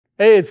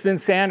Hey, it's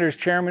Vince Sanders,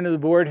 chairman of the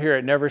board here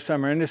at Never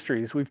Summer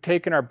Industries. We've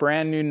taken our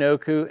brand new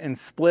Nokhu and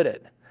split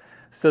it.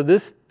 So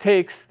this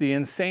takes the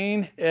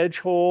insane edge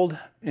hold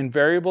in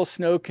variable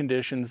snow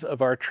conditions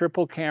of our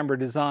triple camber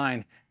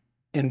design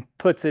and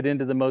puts it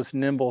into the most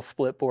nimble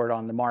split board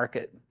on the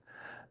market.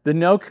 The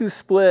Nokhu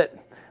Split,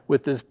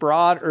 with this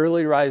broad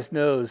early rise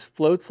nose,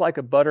 floats like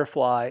a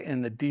butterfly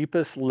in the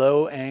deepest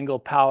low angle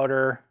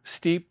powder,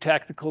 steep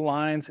technical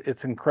lines.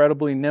 It's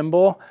incredibly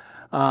nimble,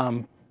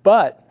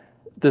 but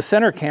the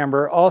center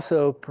camber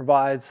also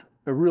provides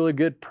a really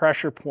good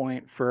pressure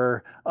point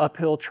for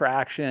uphill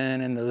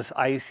traction and those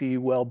icy,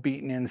 well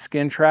beaten in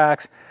skin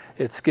tracks.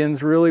 It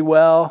skins really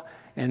well,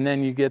 and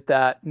then you get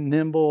that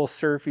nimble,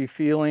 surfy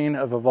feeling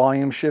of a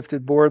volume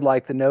shifted board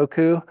like the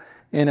Nokhu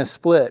in a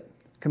split,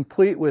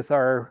 complete with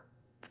our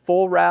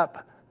full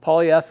wrap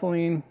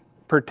polyethylene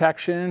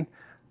protection,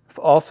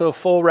 also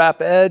full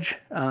wrap edge,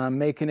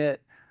 making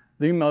it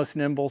the most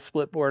nimble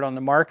split board on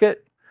the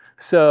market.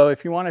 So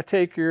if you want to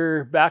take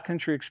your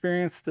backcountry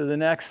experience to the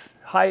next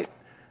height,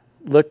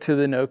 look to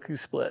the Nokhu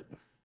Split.